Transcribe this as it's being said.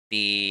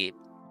The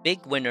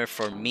big winner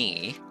for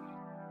me,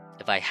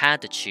 if I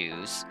had to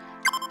choose,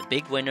 the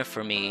big winner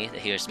for me,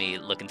 here's me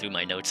looking through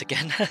my notes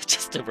again,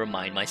 just to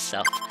remind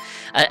myself.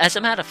 As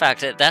a matter of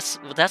fact, that's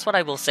what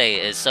I will say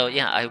is, so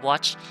yeah,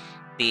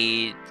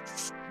 the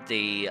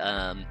the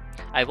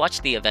I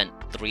watched the event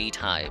 3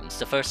 times.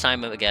 The first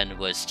time again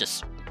was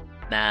just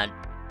mad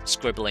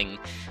scribbling,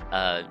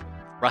 uh,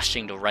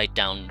 rushing to write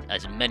down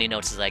as many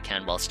notes as I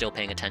can while still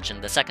paying attention.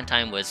 The second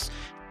time was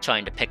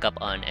trying to pick up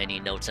on any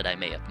notes that I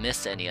may have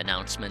missed, any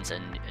announcements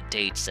and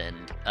dates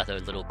and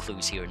other little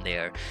clues here and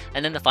there.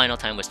 And then the final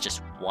time was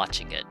just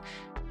watching it.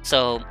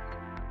 So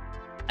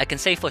I can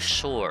say for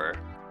sure,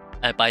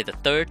 by the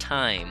third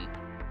time,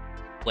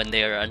 when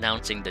they're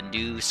announcing the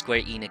new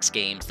Square Enix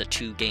games, the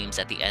 2 games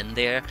at the end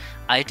there,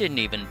 I didn't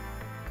even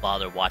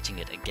bother watching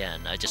it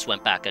again. I just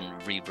went back and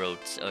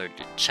rewrote or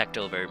checked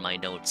over my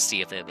notes,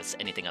 see if there was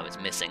anything I was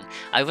missing.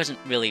 I wasn't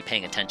really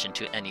paying attention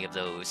to any of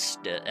those,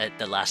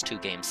 the last 2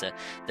 games,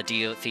 the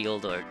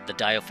Diofield or the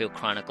Diofield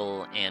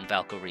Chronicle and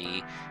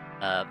Valkyrie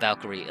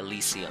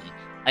Elysium.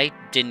 I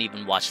didn't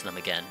even watch them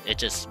again. It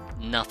just,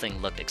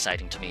 nothing looked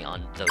exciting to me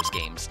on those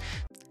games.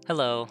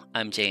 Hello,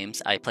 I'm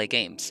James, I play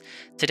games.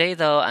 Today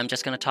though, I'm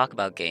just going to talk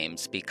about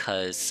games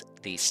because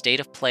the State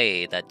of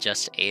Play that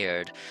just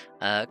aired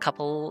a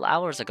couple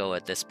hours ago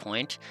at this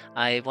point,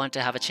 I want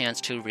to have a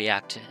chance to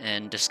react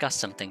and discuss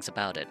some things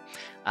about it.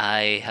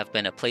 I have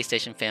been a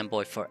PlayStation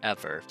fanboy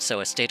forever,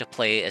 so a State of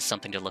Play is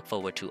something to look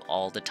forward to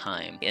all the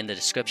time. In the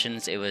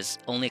descriptions, it was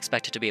only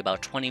expected to be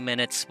about 20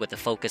 minutes with a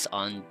focus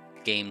on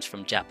games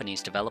from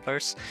Japanese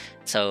developers,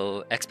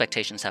 so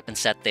expectations have been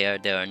set there.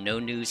 There are no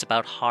news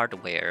about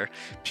hardware,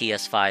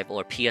 PS5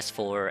 or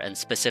PS4, and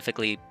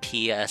specifically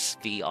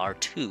PSVR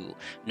 2.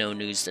 No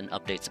news and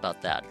updates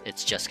about that.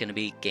 It's just going to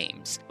be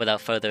games.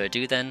 Without further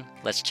ado then,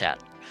 let's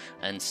chat.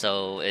 And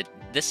so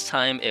this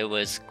time it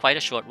was quite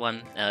a short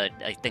one.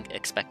 I think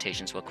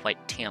expectations were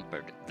quite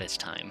tampered this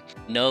time.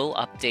 No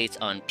updates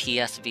on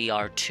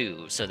PSVR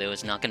 2, so there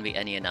was not going to be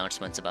any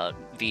announcements about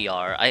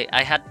VR.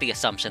 I had the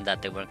assumption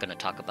that they weren't going to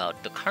talk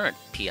about the current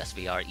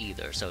PSVR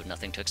either, so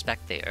nothing to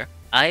expect there.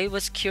 I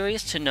was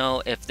curious to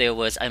know if there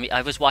was,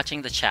 I was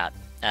watching the chat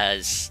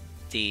as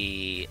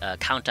the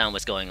countdown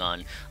was going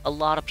on. A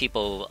lot of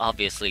people,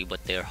 obviously,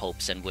 with their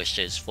hopes and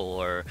wishes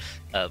for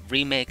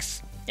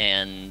remakes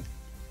and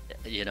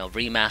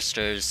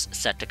remasters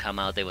set to come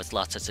out. There was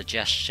lots of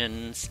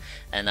suggestions,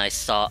 and I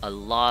saw a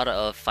lot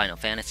of Final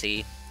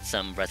Fantasy,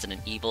 some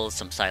Resident Evil,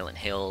 some Silent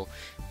Hill.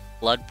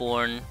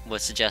 Bloodborne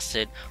was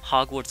suggested.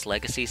 Hogwarts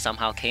Legacy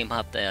somehow came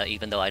up,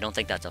 even though I don't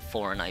think that's a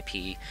foreign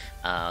IP,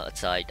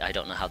 so I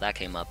don't know how that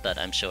came up, but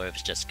I'm sure it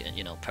was just,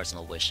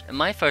 personal wish. And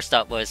my first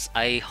thought was,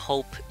 I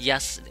hope,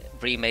 yes,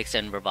 remakes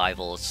and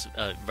revivals,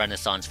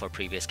 renaissance for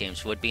previous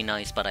games would be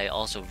nice, but I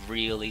also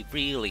really,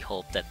 really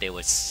hope that there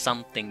was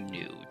something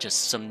new,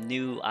 just some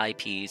new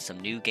IPs,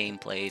 some new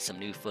gameplay, some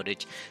new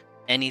footage,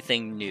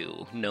 anything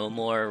new. No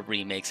more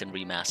remakes and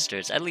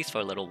remasters, at least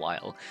for a little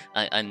while.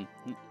 I'm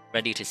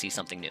ready to see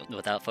something new.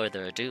 Without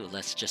further ado,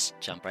 let's just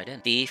jump right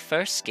in. The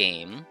first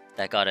game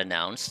that got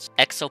announced,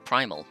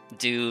 Exoprimal,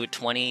 due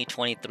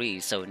 2023,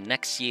 so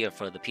next year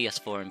for the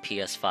PS4 and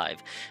PS5.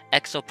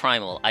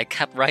 Exoprimal, I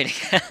kept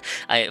writing,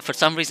 for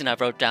some reason I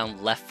wrote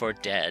down Left 4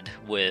 Dead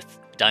with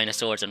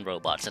dinosaurs and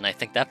robots, and I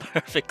think that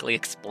perfectly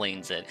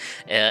explains it.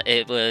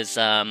 It was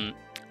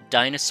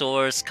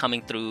dinosaurs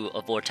coming through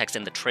a vortex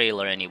in the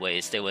trailer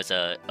anyways. There was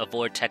a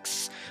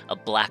vortex, a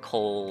black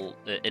hole,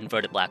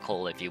 inverted black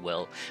hole if you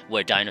will,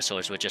 where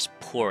dinosaurs were just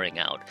pouring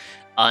out.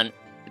 On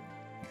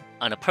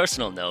a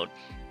personal note,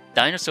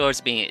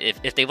 dinosaurs being,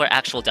 if they were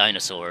actual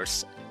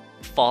dinosaurs,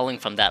 falling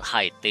from that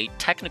height, they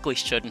technically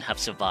shouldn't have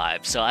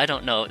survived. So I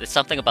don't know, there's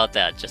something about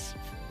that, just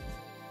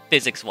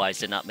physics-wise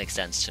did not make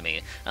sense to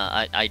me.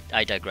 I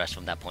digress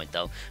from that point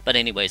though. But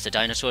anyways, the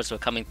dinosaurs were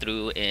coming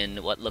through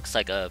in what looks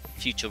like a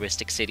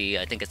futuristic city.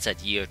 I think it said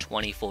year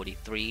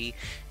 2043,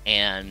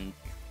 and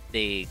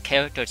the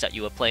characters that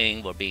you were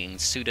playing were being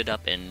suited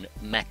up in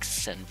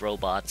mechs and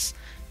robots.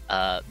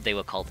 They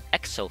were called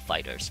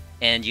exo-fighters,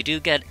 and you do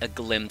get a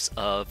glimpse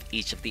of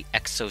each of the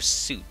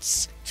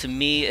exo-suits. To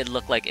me, it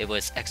looked like it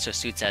was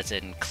exo-suits as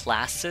in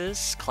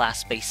classes,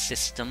 class-based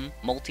system,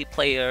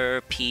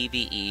 multiplayer,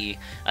 PvE.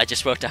 I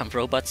just wrote down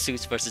robot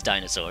suits versus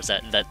dinosaurs.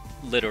 That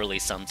literally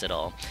sums it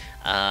all.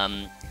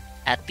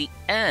 At the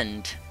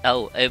end,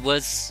 it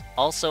was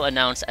also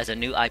announced as a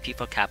new IP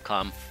for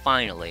Capcom,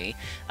 finally.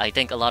 I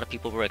think a lot of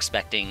people were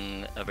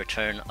expecting a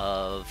return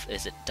of,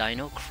 is it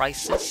Dino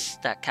Crisis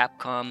that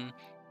Capcom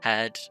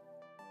had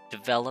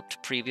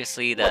developed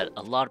previously, that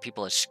a lot of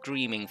people are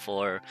screaming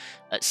for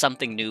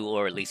something new,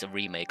 or at least a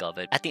remake of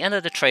it. At the end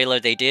of the trailer,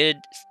 they did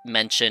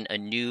mention a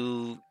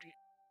new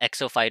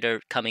Exo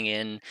Fighter coming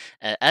in.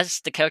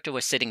 As the character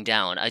was sitting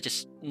down, I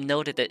just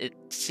noted that it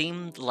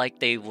seemed like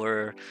they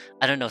were,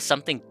 I don't know,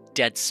 something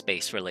Dead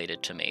Space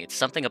related to me. It's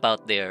something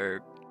about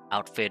their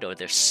outfit or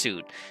their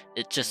suit.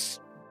 It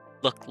just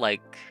looked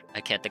like, I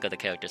can't think of the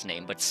character's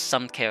name, but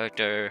some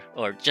character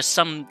or just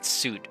some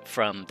suit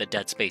from the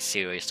Dead Space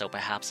series, so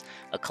perhaps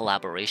a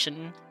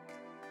collaboration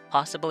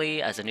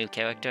possibly as a new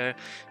character.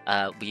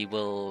 We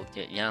will,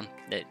 yeah,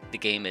 the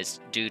game is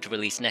due to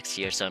release next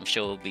year, so I'm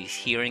sure we'll be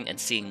hearing and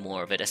seeing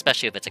more of it,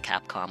 especially if it's a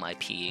Capcom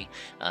IP,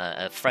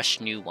 a fresh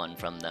new one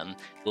from them.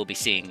 We'll be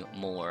seeing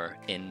more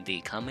in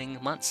the coming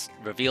months.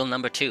 Reveal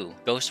number 2,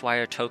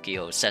 Ghostwire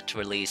Tokyo, set to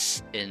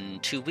release in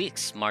 2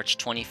 weeks, March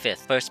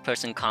 25th.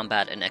 First-person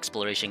combat and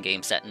exploration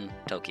game set in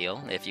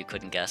Tokyo, if you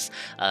couldn't guess,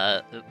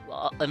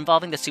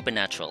 involving the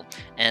supernatural.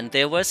 And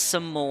there was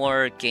some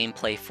more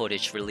gameplay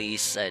footage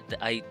released.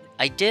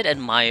 I did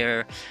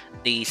admire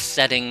the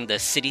setting. The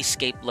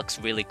cityscape looks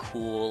really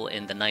cool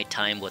in the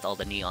nighttime with all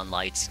the neon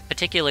lights.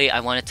 Particularly, I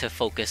wanted to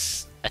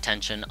focus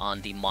attention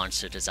on the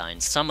monster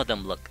designs. Some of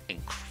them look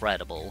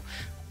incredible.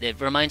 It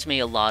reminds me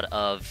a lot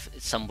of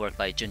some work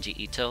by Junji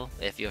Ito,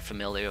 if you're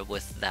familiar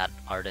with that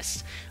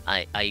artist.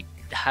 I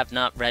have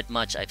not read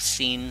much. I've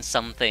seen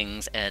some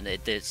things, and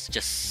there's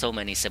just so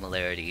many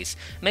similarities.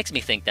 It makes me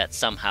think that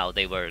somehow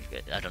they were,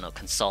 I don't know,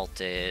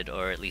 consulted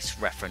or at least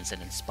referenced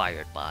and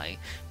inspired by.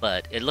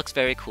 But it looks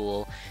very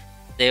cool.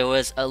 There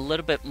was a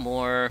little bit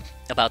more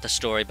about the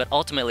story, but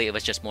ultimately it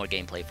was just more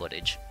gameplay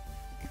footage.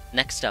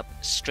 Next up,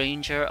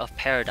 Stranger of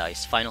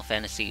Paradise Final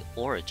Fantasy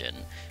Origin,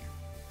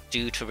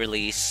 due to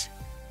release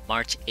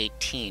March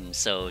 18,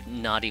 so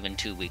not even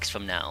 2 weeks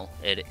from now,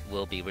 it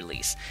will be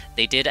released.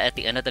 They did at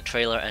the end of the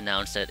trailer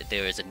announce that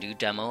there is a new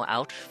demo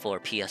out for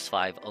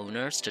PS5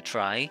 owners to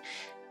try.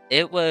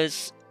 It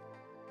was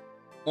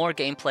more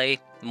gameplay,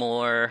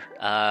 more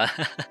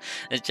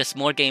it's just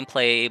more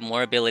gameplay,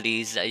 more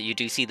abilities. You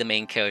do see the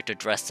main character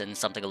dressed in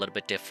something a little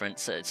bit different,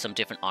 so some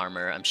different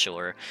armor, I'm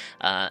sure.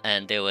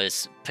 And there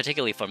was,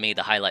 particularly for me,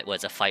 the highlight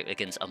was a fight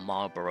against a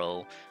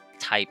Marlboro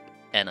type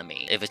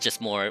enemy. It was just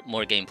more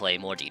gameplay,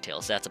 more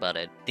details. That's about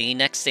it. The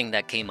next thing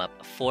that came up,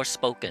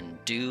 Forspoken,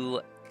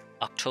 due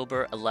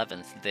October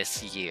 11th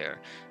this year.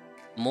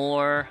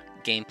 More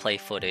gameplay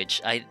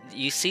footage.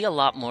 You see a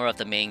lot more of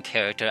the main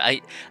character.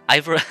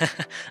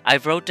 I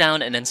wrote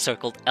down and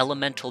encircled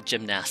elemental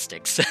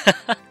gymnastics.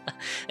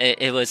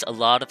 It was a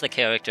lot of the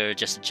character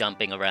just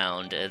jumping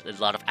around, a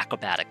lot of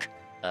acrobatic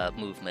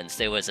movements.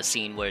 There was a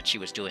scene where she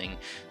was doing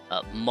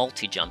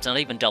multi-jumps, not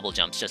even double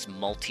jumps, just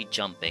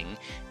multi-jumping,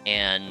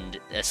 and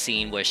a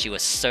scene where she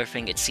was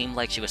surfing. It seemed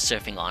like she was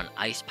surfing on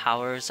ice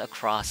powers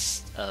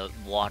across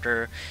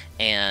water,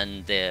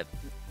 and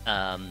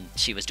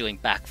she was doing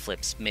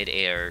backflips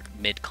mid-air,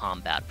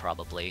 mid-combat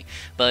probably.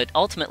 But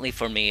ultimately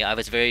for me, I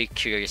was very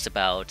curious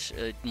about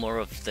more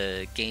of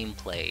the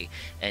gameplay,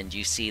 and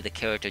you see the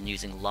character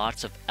using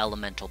lots of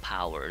elemental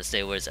powers.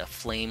 There was a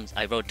flame,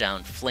 I wrote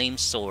down flame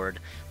sword,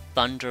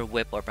 thunder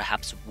whip, or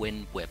perhaps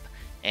wind whip,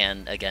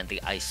 and again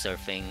the ice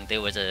surfing. There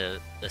was a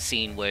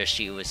scene where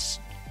she was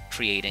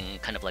creating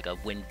kind of like a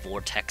wind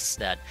vortex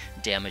that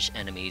damaged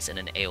enemies in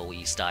an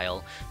AoE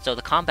style. So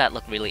the combat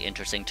looked really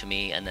interesting to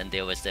me, and then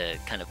there was the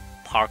kind of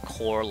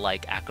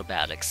parkour-like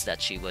acrobatics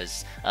that she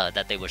was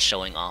that they were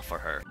showing off for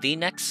her. The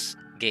next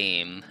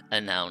game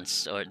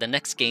announced, or the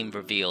next game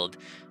revealed,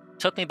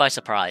 took me by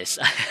surprise.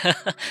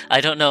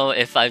 I don't know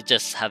if I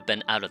just have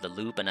been out of the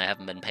loop and I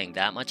haven't been paying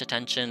that much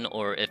attention,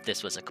 or if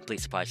this was a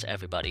complete surprise to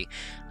everybody.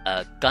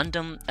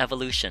 Gundam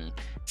Evolution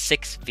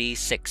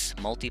 6v6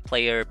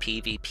 multiplayer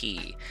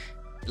PvP.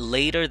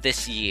 Later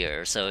this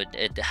year, so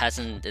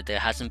there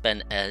hasn't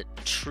been a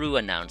true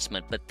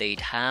announcement, but they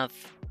have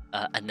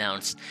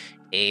announced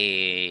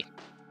a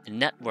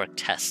network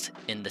test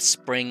in the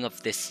spring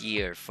of this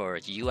year for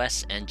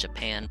US and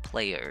Japan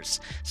players,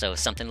 so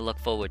something to look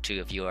forward to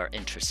if you are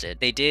interested.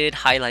 They did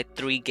highlight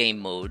 3 game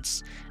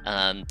modes.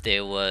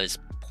 There was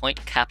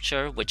point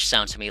capture, which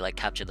sounds to me like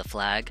capture the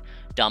flag,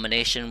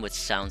 domination, which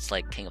sounds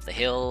like King of the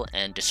Hill,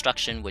 and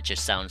destruction, which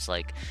just sounds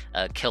like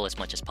kill as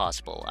much as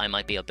possible. I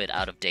might be a bit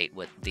out of date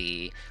with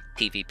the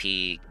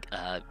PvP,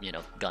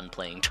 gun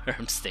playing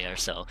terms there,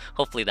 so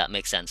hopefully that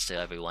makes sense to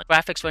everyone.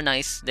 Graphics were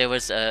nice. There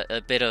was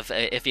a bit of,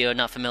 if you're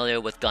not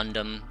familiar with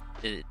Gundam,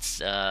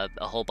 it's a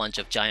whole bunch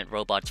of giant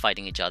robots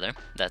fighting each other.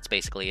 That's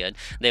basically it.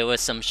 There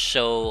was some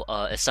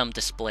some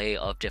display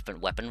of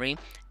different weaponry,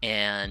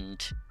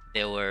 and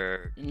there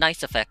were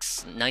nice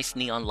effects, nice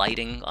neon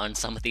lighting on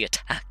some of the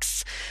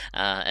attacks,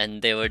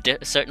 and there were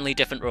certainly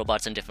different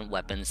robots and different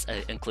weapons,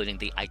 including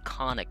the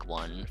iconic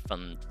one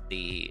from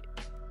the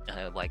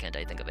why can't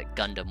I think of it?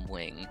 Gundam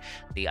Wing.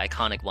 The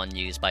iconic one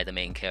used by the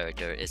main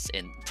character is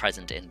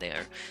present in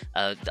there.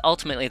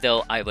 Ultimately,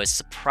 though, I was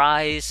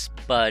surprised,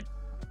 but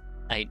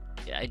I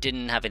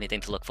didn't have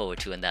anything to look forward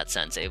to in that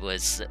sense. It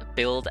was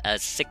billed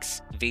as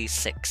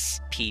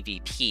 6v6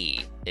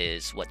 PvP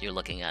is what you're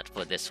looking at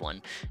for this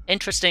one.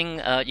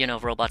 Interesting,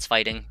 robots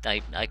fighting.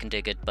 I can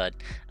dig it, but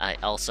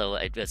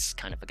it was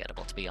kind of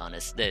forgettable, to be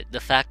honest. The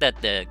fact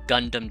that the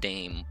Gundam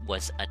name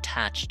was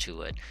attached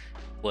to it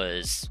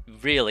was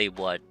really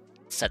what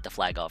set the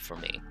flag off for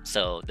me.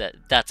 So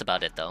that's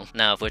about it, though.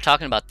 Now, if we're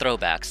talking about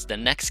throwbacks, the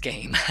next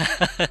game,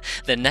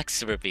 the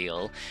next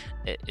reveal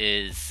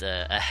is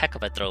a heck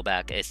of a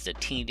throwback. It's the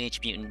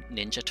Teenage Mutant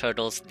Ninja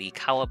Turtles, the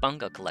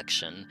Cowabunga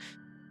collection.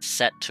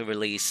 set to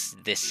release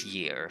this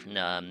year.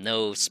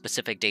 No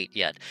specific date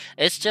yet.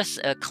 It's just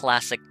a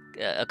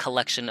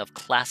collection of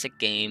classic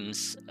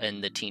games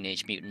in the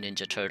Teenage Mutant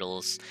Ninja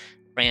Turtles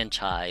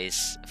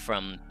franchise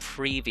from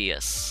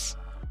previous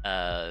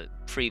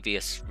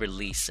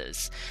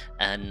releases.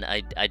 And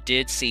I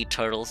did see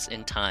Turtles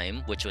in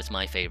Time, which was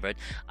my favorite.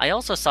 I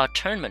also saw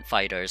Tournament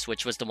Fighters,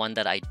 which was the one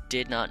that I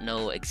did not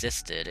know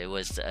existed. It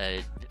was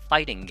a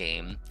fighting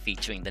game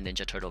featuring the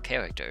Ninja Turtle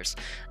characters.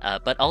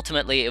 But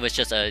ultimately, it was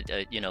just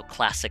a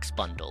classics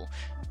bundle.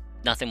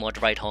 Nothing more to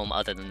write home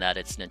other than that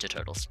it's Ninja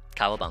Turtles.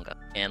 Cowabunga.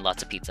 And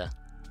lots of pizza.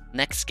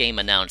 Next game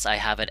announced, I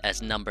have it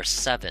as number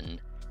 7,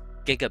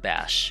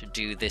 Gigabash,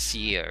 due this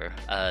year.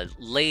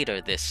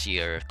 Later this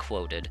year,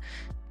 quoted.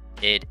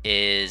 It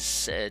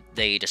is,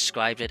 they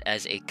described it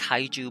as a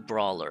kaiju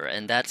brawler,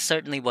 and that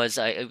certainly was,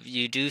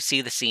 you do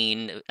see the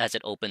scene as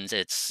it opens.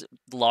 It's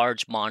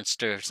large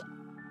monsters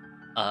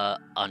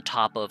on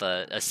top of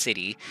a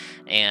city,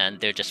 and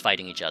they're just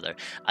fighting each other.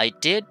 I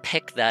did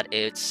pick that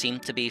it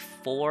seemed to be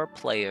 4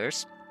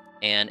 players,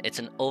 and it's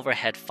an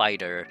overhead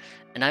fighter.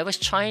 And I was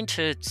trying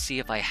to see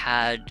if I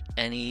had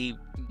any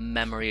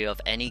memory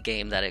of any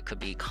game that it could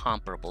be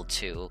comparable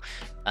to.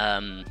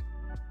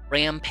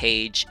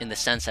 Rampage, in the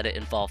sense that it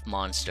involved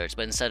monsters,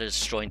 but instead of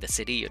destroying the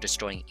city, you're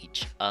destroying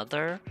each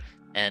other.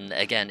 And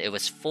again, it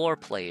was 4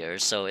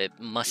 players, so it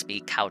must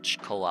be couch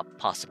co-op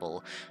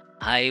possible.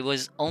 I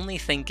was only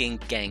thinking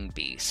Gang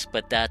Beasts,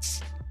 but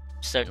that's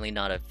certainly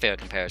not a fair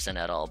comparison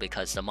at all,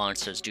 because the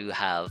monsters do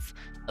have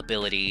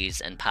abilities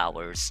and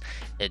powers.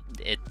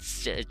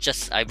 It's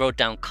just, I wrote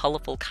down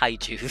colorful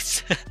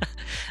kaijus.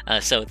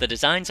 So the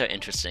designs are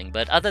interesting,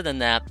 but other than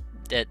that,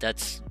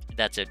 that's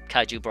it.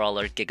 Kaiju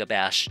Brawler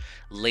Gigabash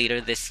later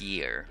this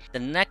year. The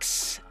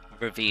next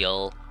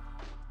reveal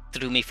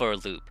threw me for a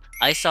loop.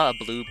 I saw a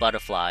blue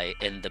butterfly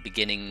in the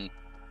beginning,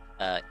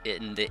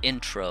 in the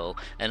intro,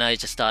 and I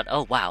just thought,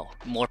 oh wow,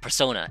 more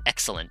Persona,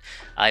 excellent.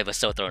 I was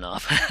so thrown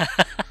off.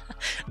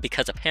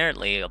 Because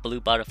apparently a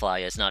blue butterfly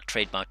is not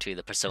trademarked to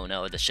the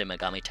Persona or the Shin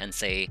Megami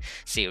Tensei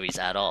series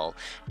at all.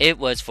 It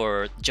was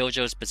for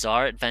JoJo's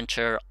Bizarre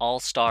Adventure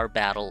All-Star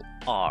Battle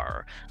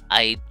R.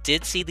 I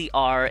did see the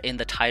R in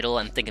the title.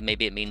 I'm thinking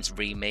maybe it means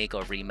remake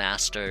or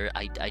remaster.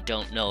 I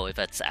don't know if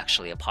that's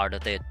actually a part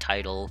of the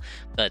title,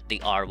 but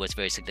the R was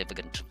very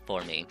significant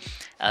for me.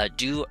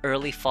 Due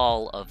early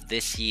fall of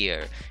this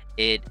year,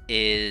 it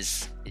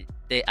is...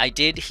 I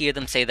did hear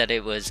them say that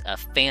it was a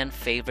fan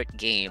favorite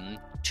game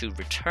to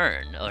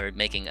return, or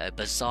making a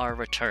bizarre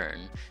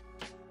return.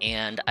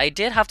 And I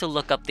did have to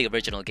look up the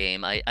original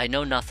game. I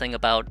know nothing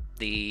about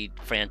the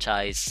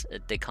franchise,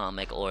 the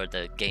comic, or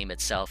the game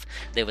itself.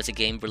 There was a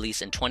game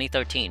released in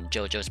 2013,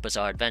 JoJo's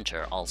Bizarre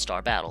Adventure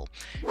All-Star Battle.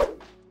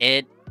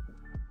 It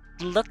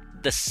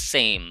looked the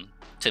same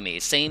to me.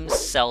 Same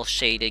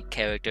cel-shaded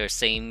character,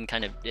 same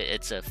kind of...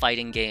 It's a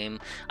fighting game.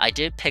 I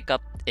did pick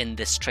up in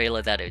this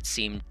trailer that it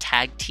seemed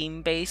tag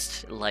team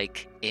based,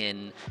 like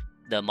in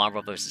the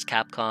Marvel vs.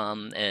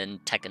 Capcom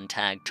and Tekken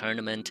Tag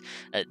Tournament.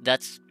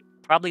 That's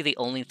probably the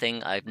only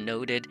thing I've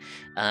noted.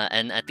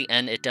 And at the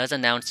end, it does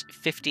announce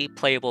 50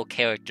 playable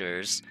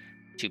characters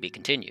to be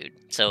continued.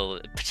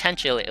 So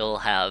potentially it'll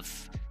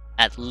have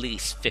at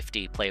least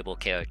 50 playable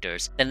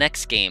characters. The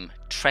next game,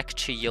 Trek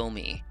to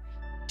Yomi,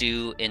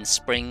 due in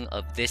spring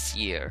of this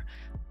year.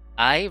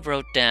 I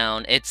wrote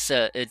down, it's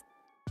a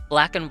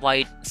black and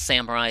white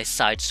samurai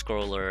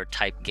side-scroller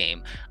type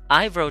game.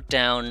 I wrote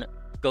down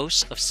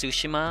Ghost of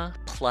Tsushima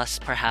plus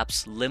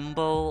perhaps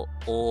Limbo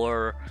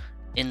or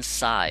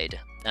Inside.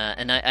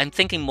 And I'm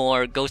thinking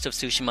more Ghost of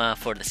Tsushima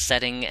for the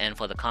setting and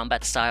for the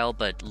combat style,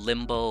 but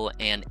Limbo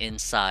and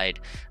Inside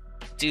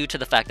due to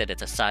the fact that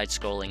it's a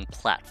side-scrolling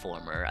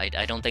platformer.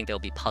 I don't think there'll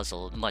be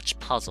much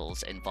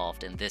puzzles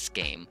involved in this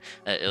game.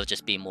 It'll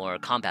just be more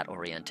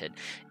combat-oriented.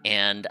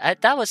 And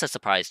that was a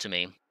surprise to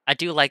me. I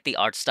do like the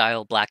art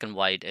style, black and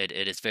white. It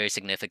is very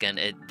significant.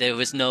 There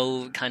was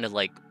no kind of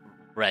like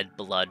red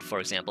blood, for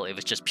example. It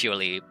was just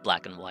purely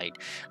black and white.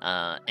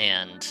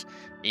 And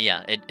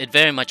yeah, it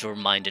very much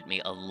reminded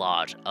me a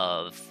lot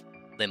of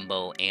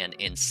Limbo and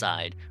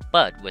Inside,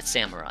 but with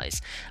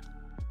samurais.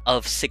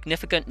 Of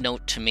significant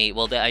note to me,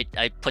 well,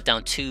 I put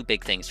down 2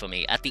 big things for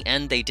me. At the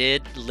end, they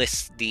did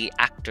list the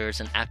actors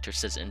and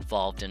actresses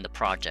involved in the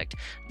project.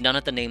 None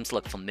of the names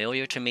look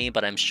familiar to me,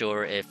 but I'm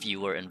sure if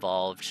you were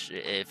involved,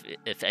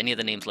 if any of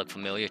the names look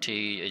familiar to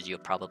you, you're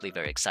probably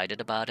very excited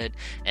about it.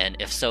 And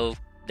if so,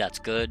 that's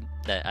good.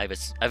 That I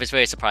was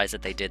very surprised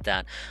that they did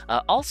that.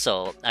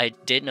 Also, I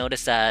did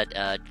notice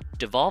that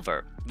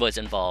Devolver was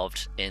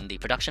involved in the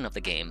production of the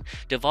game.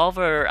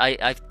 Devolver,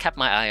 I've kept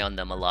my eye on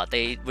them a lot.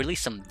 They release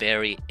some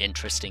very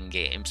interesting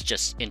games,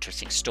 just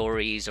interesting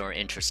stories or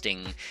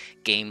interesting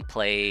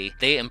gameplay.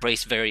 They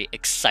embrace very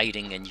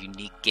exciting and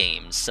unique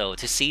games. So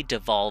to see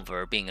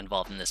Devolver being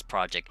involved in this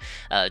project,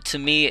 to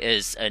me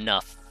is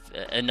enough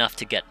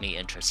to get me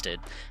interested.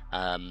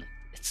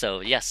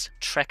 So yes,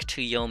 Trek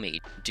to Yomi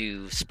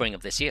due spring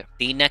of this year.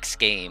 The next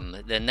game,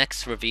 the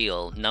next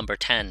reveal, number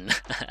 10,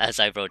 as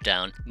I wrote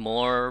down,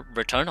 more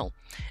Returnal.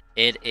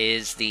 It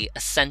is the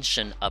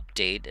Ascension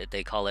update.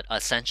 They call it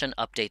Ascension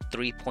Update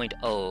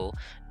 3.0,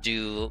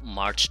 due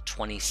March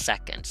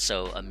 22nd.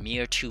 So a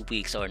mere 2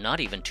 weeks, or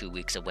not even 2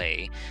 weeks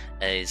away.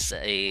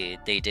 They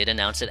did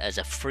announce it as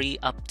a free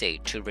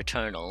update to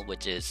Returnal,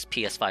 which is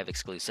PS5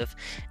 exclusive,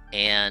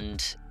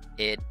 and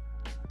it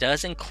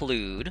does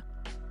include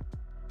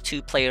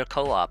two-player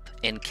co-op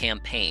in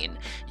campaign.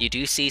 You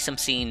do see some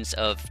scenes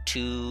of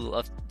two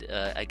of,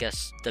 I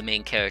guess, the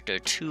main character,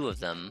 two of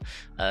them,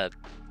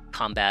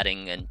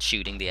 combating and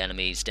shooting the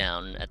enemies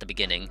down at the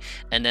beginning.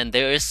 And then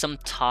there is some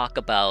talk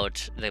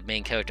about the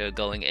main character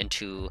going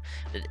into,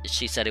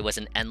 she said it was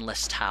an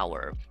endless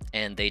tower,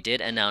 and they did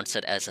announce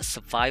it as a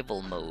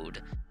survival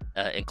mode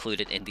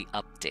included in the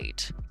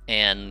update.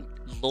 And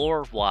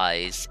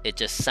lore-wise, it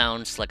just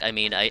sounds like, I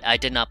mean, I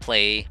did not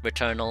play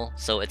Returnal,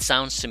 so it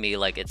sounds to me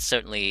like it's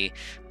certainly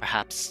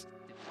perhaps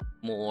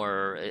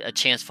more a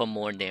chance for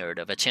more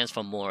narrative, a chance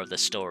for more of the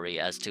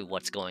story as to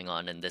what's going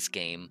on in this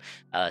game,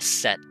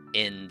 set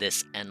in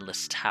this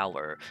endless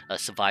tower,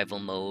 survival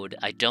mode.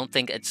 I don't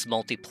think it's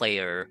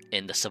multiplayer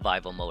in the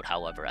survival mode,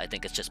 however. I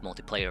think it's just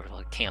multiplayer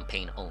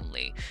campaign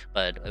only,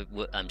 but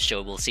I'm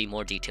sure we'll see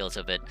more details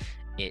of it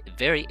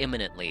very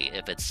imminently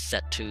if it's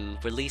set to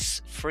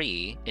release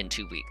free in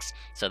 2 weeks.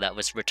 So that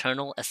was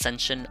Returnal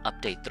Ascension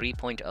Update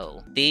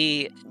 3.0.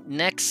 The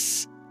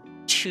next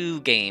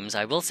two games,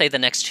 I will say the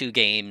next two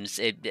games,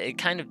 it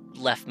kind of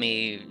left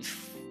me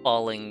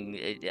falling.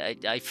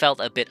 I felt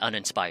a bit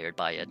uninspired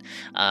by it.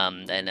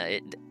 And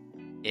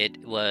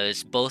it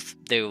was both,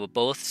 they were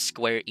both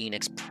Square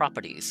Enix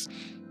properties.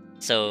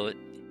 So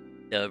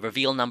the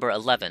reveal number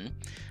 11,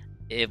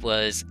 it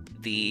was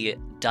the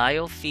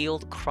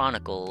Diofield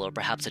Chronicle, or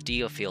perhaps a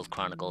Diofield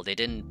Chronicle. They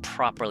didn't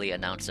properly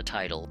announce the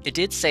title. It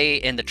did say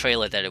in the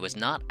trailer that it was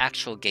not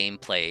actual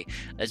gameplay,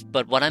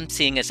 but what I'm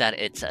seeing is that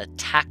it's a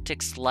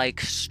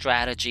tactics-like,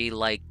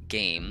 strategy-like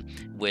game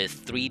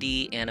with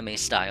 3D anime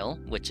style,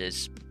 which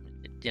is,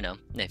 you know,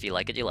 if you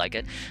like it, you like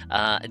it.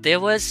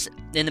 There was,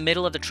 in the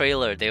middle of the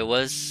trailer, there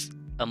was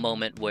a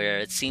moment where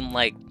it seemed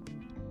like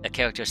a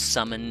character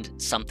summoned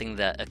something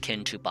that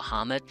akin to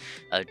Bahamut,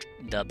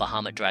 the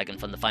Bahamut dragon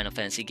from the Final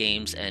Fantasy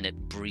games, and it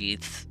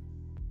breathed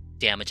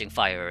damaging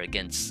fire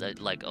against,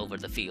 like, over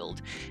the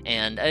field.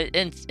 And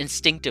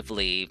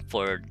instinctively,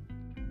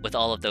 with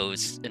all of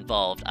those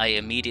involved, I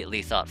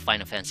immediately thought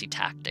Final Fantasy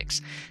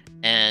Tactics.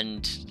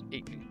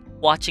 And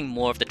watching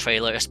more of the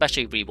trailer,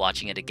 especially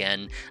rewatching it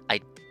again,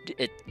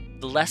 it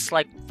less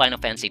like Final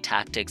Fantasy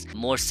Tactics,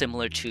 more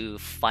similar to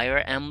Fire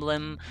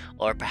Emblem,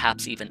 or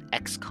perhaps even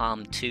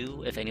XCOM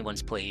 2, if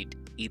anyone's played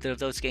either of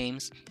those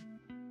games.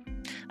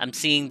 I'm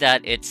seeing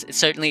that it's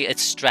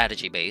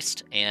strategy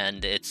based,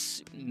 and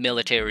it's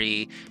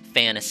military,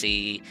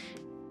 fantasy,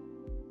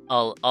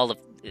 all of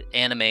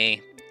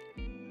anime,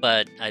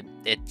 but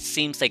it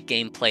seems like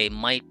gameplay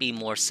might be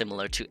more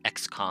similar to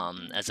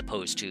XCOM as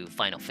opposed to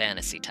Final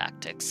Fantasy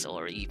Tactics,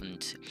 or even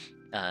to,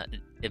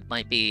 it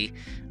might be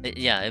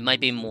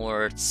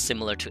more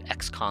similar to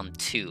XCOM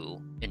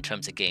 2 in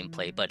terms of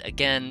gameplay. But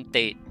again,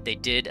 they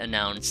did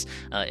announce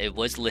it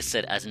was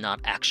listed as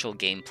not actual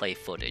gameplay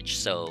footage,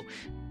 so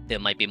there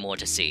might be more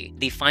to see.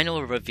 The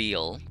final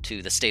reveal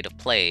to the state of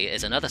play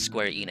is another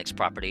Square Enix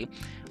property,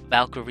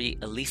 Valkyrie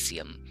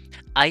Elysium.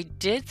 I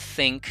did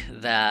think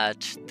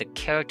that the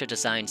character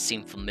design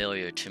seemed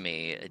familiar to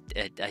me.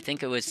 I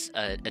think it was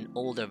an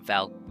older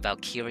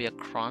Valkyria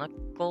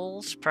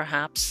Chronicles,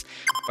 perhaps,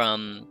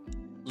 from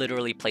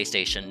literally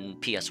PlayStation,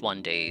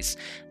 PS1 days.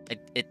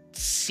 It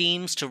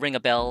seems to ring a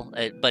bell,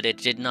 but it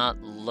did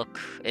not look...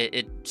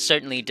 It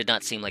certainly did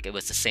not seem like it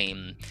was the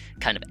same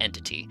kind of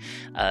entity.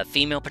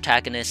 Female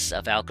protagonist,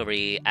 a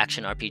Valkyrie,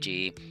 action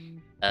RPG,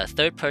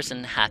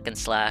 third-person hack and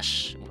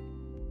slash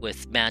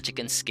with magic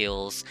and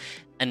skills.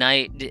 And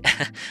I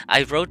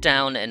wrote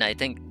down, and I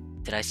think,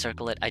 did I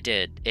circle it? I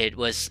did. It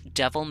was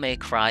Devil May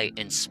Cry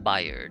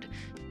inspired,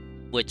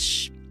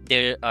 which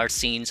there are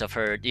scenes of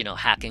her, you know,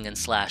 hacking and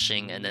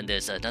slashing, and then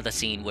there's another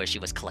scene where she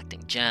was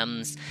collecting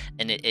gems,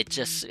 and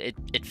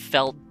it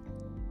felt,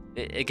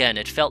 again,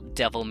 it felt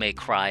Devil May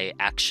Cry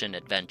action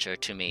adventure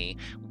to me,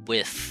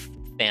 with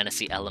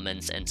fantasy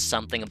elements and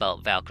something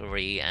about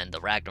Valkyrie and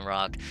the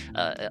Ragnarok,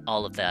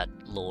 all of that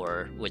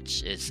lore,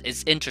 which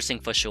is interesting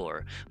for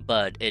sure,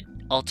 but it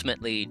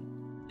ultimately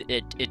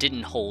it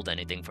didn't hold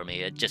anything for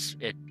me.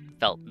 It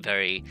felt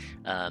very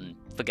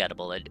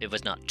forgettable. It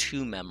was not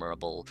too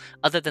memorable,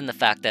 other than the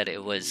fact that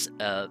it was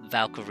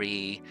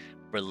Valkyrie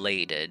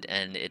related,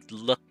 and it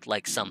looked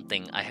like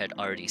something I had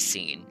already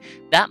seen.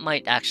 That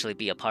might actually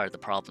be a part of the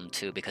problem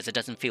too, because it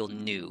doesn't feel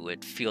new.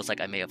 It feels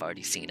like I may have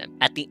already seen it.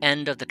 At the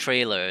end of the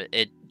trailer,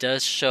 it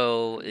does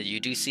show,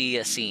 you do see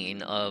a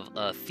scene of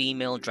a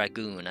female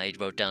dragoon. I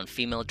wrote down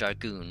female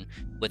dragoon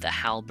with a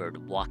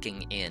halberd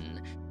walking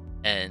in,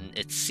 and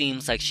it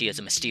seems like she is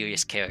a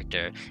mysterious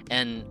character.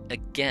 And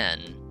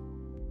again,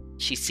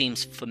 she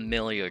seems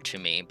familiar to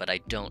me, but I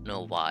don't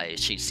know why.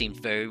 She seems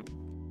very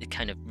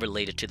kind of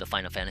related to the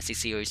Final Fantasy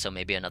series, so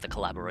maybe another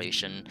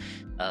collaboration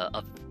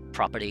of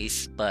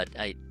properties. But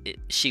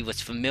she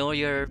was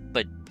familiar,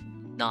 but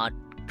not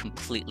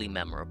completely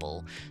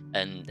memorable,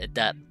 and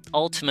that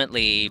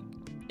ultimately,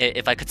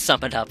 if I could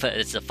sum it up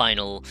as the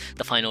final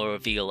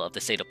reveal of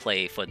the state of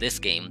play for this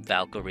game,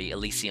 Valkyrie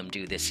Elysium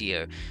due this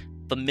year.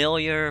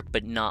 Familiar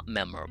but not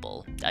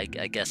memorable, I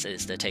guess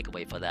is the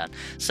takeaway for that.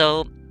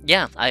 So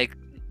yeah,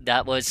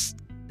 that was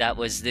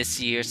this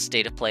year's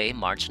state of play,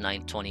 March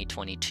 9th,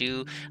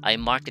 2022. I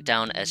marked it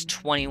down as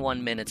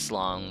 21 minutes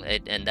long,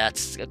 and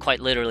that's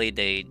quite literally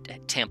they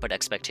tampered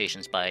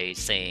expectations by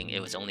saying it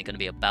was only going to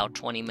be about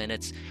 20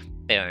 minutes.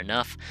 Fair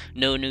enough.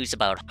 No news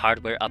about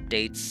hardware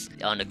updates.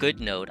 On a good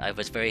note, I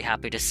was very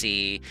happy to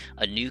see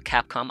a new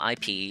Capcom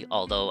IP,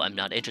 although I'm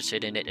not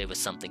interested in it. It was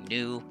something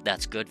new.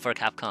 That's good for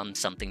Capcom,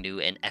 something new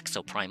in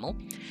Exoprimal.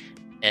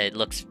 It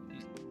looks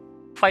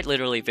quite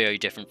literally very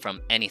different from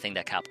anything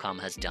that Capcom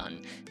has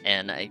done,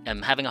 and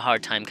I'm having a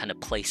hard time kind of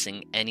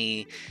placing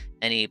any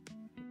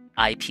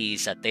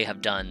IPs that they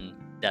have done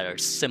that are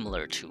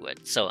similar to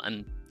it. So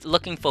I'm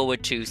looking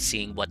forward to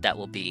seeing what that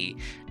will be,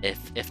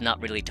 if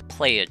not really to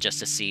play it, just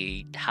to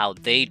see how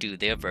they do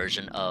their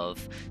version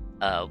of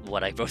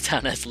what I wrote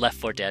down as Left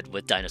 4 Dead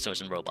with dinosaurs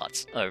and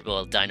robots, or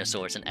well,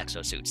 dinosaurs and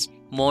exosuits.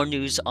 More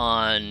news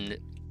on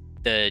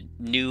the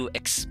new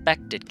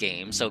expected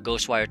game. So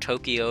Ghostwire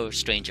Tokyo,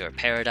 Stranger of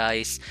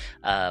Paradise,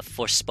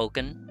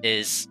 Forspoken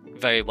is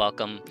very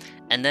welcome,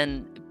 and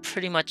then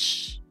pretty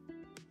much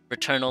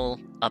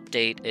Returnal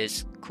update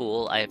is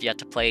cool. I have yet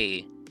to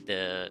play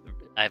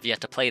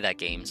that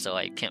game, so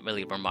I can't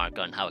really remark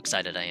on how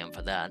excited I am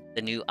for that.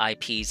 The new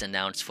IPs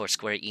announced for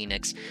Square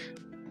Enix,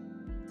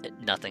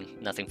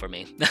 nothing for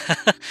me.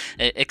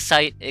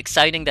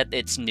 Exciting that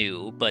it's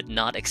new, but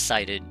not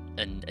excited,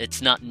 and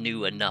it's not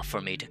new enough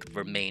for me to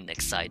remain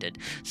excited.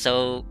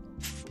 So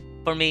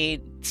for me,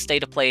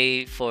 state of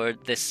play for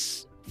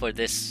this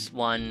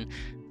one,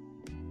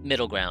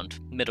 middle ground.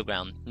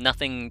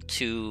 Nothing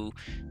too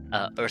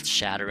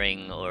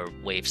earth-shattering or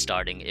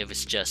wave-starting. It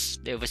was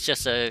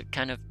just a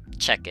kind of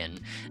check-in.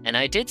 And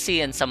I did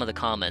see in some of the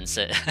comments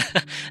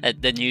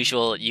the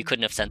usual, you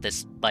couldn't have sent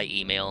this by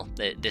email,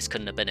 this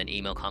couldn't have been an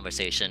email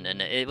conversation.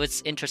 And it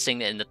was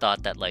interesting in the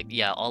thought that, like,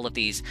 yeah, all of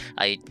these,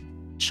 I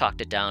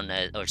chalked it down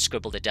or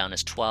scribbled it down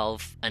as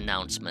 12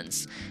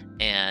 announcements,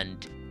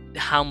 and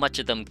how much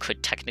of them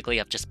could technically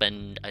have just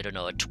been, I don't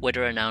know, a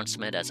Twitter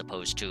announcement as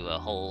opposed to a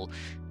whole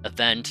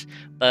event.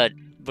 But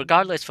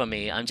regardless, for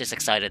me, I'm just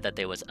excited that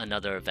there was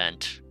another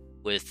event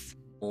with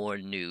more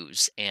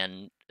news,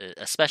 and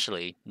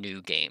especially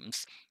new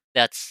games.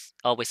 That's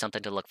always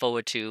something to look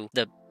forward to.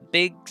 The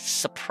big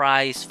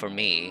surprise for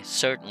me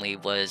certainly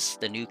was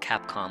the new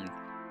Capcom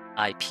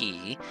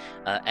IP,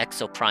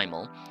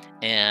 Exoprimal.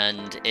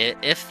 And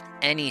if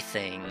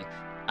anything,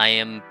 I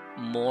am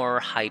more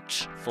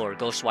hyped for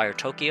Ghostwire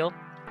Tokyo.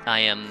 I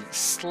am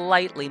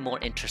slightly more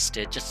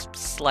interested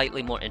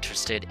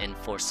in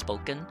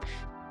Forspoken.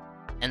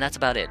 And that's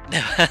about it.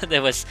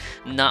 There was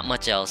not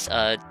much else.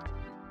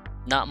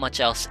 Not much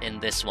else in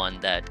this one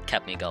that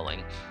kept me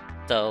going.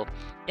 So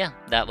yeah,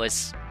 that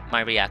was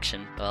my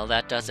reaction. Well,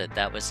 that does it.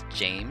 That was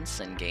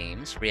James and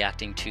Games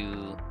reacting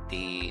to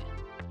the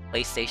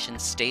PlayStation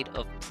State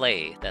of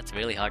Play. That's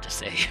really hard to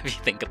say if you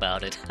think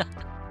about it.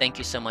 Thank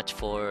you so much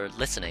for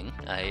listening.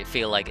 I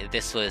feel like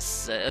this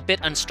was a bit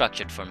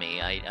unstructured for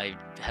me. I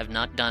have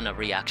not done a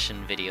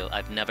reaction video.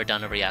 I've never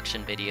done a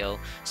reaction video,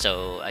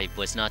 so I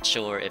was not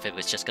sure if it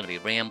was just going to be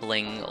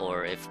rambling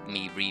or if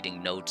me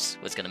reading notes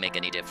was going to make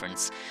any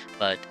difference.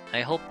 But I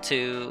hope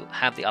to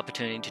have the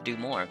opportunity to do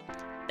more.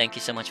 Thank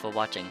you so much for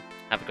watching.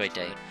 Have a great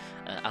day.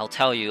 I'll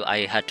tell you,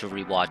 I had to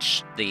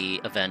rewatch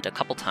the event a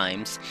couple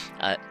times.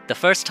 The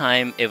first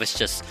time, it was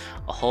just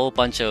a whole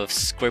bunch of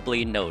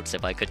scribbly notes.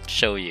 If I could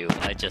show you,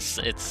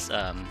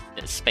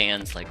 it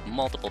spans like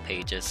multiple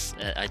pages.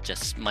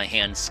 My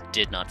hands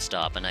did not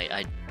stop, and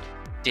I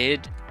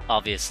did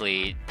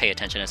obviously pay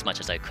attention as much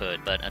as I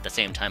could, but at the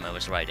same time I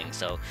was writing,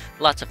 so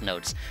lots of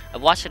notes. I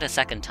watched it a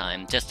second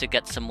time just to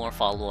get some more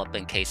follow-up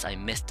in case I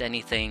missed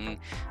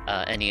anything,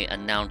 any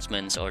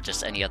announcements, or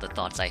just any other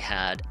thoughts I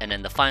had. And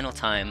then the final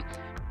time,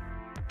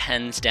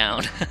 pens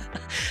down,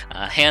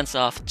 hands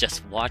off,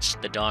 just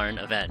watch the darn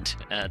event.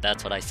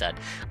 That's what I said.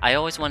 I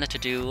always wanted to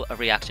do a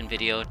reaction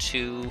video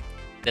to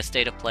the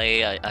State of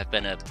Play. I've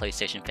been a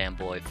PlayStation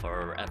fanboy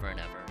forever and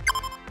ever.